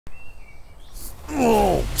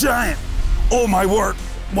Oh, giant. Oh my word.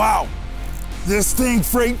 Wow. This thing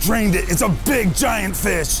freight trained it. It's a big giant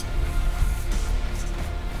fish.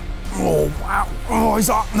 Oh, wow. Oh, he's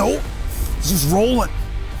off. No, he's just rolling.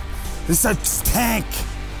 This is a tank.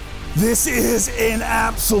 This is an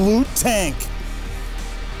absolute tank.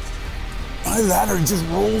 Either that or he just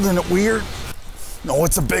rolled in it weird. No,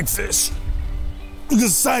 it's a big fish. Look at the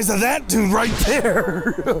size of that dude right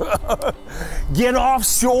there. Get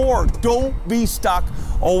offshore. Don't be stuck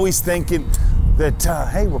always thinking that,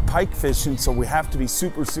 hey, we're pike fishing, so we have to be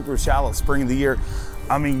super, super shallow spring of the year.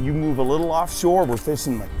 I mean, you move a little offshore, we're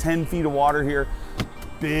fishing like 10 feet of water here,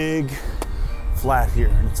 big flat here,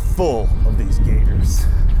 and it's full of these gators.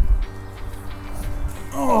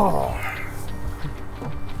 Oh.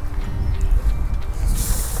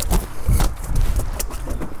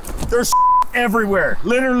 There's everywhere,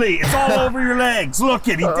 literally. It's all over your legs. Look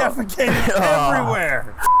it, he defecated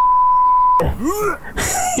everywhere.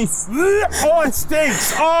 Oh, it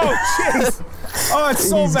stinks. Oh, jeez. Oh, it's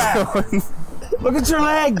so bad. Look at your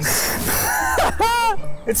legs.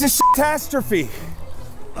 It's a catastrophe.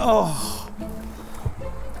 Oh.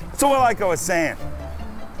 So like I was saying,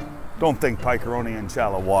 don't think pike are only in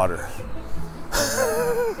shallow water.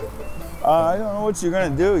 I don't know what you're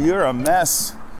gonna do. You're a mess.